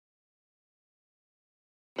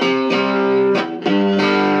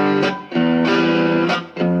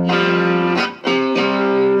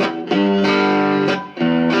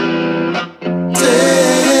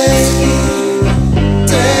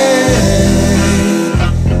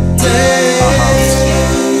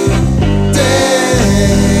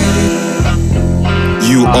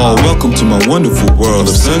my wonderful world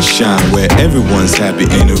of sunshine, where everyone's happy,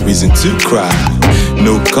 ain't no reason to cry.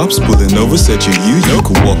 No cops pulling over, such a you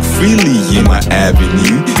can walk freely in my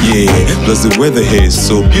avenue. Yeah, plus the weather here is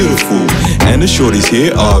so beautiful, and the shorties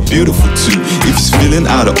here are beautiful too. If you're feeling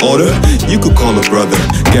out of order, you could call a brother.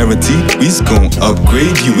 Guaranteed we's gon'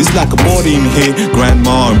 upgrade you. It's like a party in here,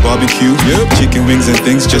 grandma and barbecue. Chicken wings and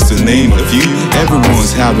things, just to name a few.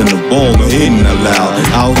 Everyone's having a ball, no hating allowed.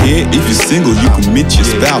 Out here, if you're single, you can meet your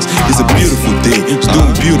spouse. It's a beautiful day, it's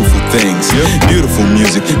doing beautiful things. Beautiful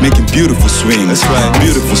music, making beautiful swings.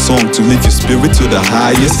 Beautiful song to lift your spirit to the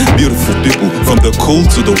highest. Beautiful people, from the cold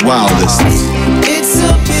to the wildest. It's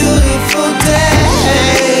a beautiful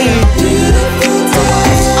day.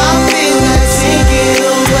 I feel like taking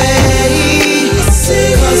away,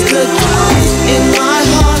 'cause the joy in my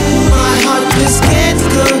heart just can't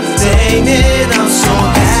contain it. I'm so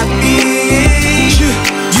happy,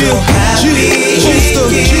 so happy.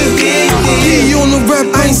 Yeah, on the rap,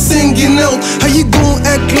 I ain't singing out. How you gon'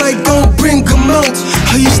 act like I don't bring them out?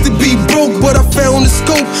 I used to be broke, but I found the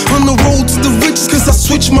scope. On the road to the riches, 'cause I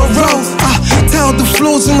switched my route. I tiled the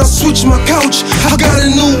floors and I switched my couch. I got a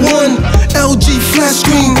new one, LG flat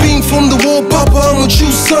screen, beam from the wall. Papa, I'm a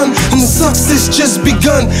true son, and the success just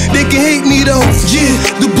begun. They can hate me though, yeah,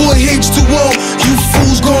 the boy hates to all. You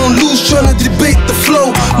fools gon' lose tryna debate the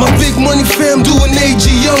flow. My big money fam doing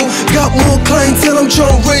AGO. Got more clientele, I'm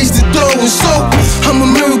tryna raise the dough. And so, I'm a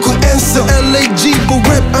miracle answer, LAG, but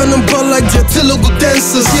rap on them ball like Jatilogo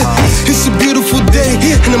dancers. Yeah, it's a beautiful day,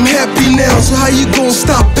 and I'm happy now. So how you gon'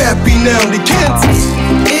 stop happy now? They can't.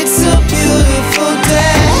 It's a beautiful day.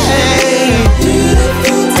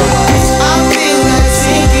 I feel like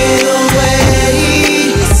taking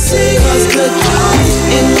away, 'cause the joy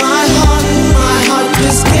in my heart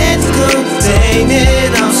just can't contain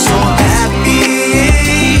it. I'm so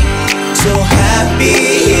happy, so happy.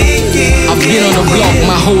 I've been on the block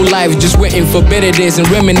my whole life, just waiting for better days and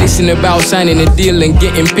reminiscing about signing a deal and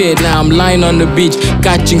getting paid. Now I'm lying on the beach,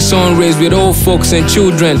 catching sun rays with old folks and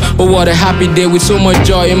children. Oh, what a happy day with so much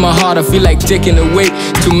joy in my heart. I feel like taking a way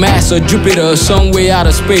to Mars or Jupiter or some way out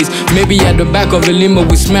of space. Maybe at the back of a limo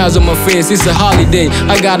with smiles on my face. It's a holiday,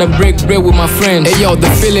 I gotta break bread with my friends. Hey yo, the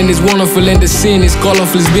feeling is wonderful and the scene is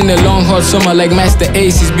colorful. It's been a long hot summer like Master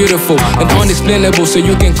Ace is beautiful and unexplainable, so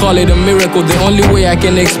you can call it a miracle. The only way I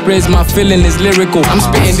can express my feeling is lyrical. I'm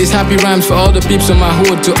spitting these happy rhymes for all the peeps on my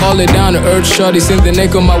hood, to all the down to earth shorties in the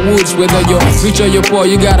neck of my woods. Whether you're rich or you're poor,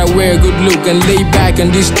 you gotta wear a good look and lay back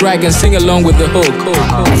on this track and sing along with the hook.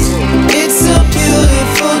 It's a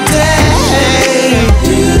beautiful day.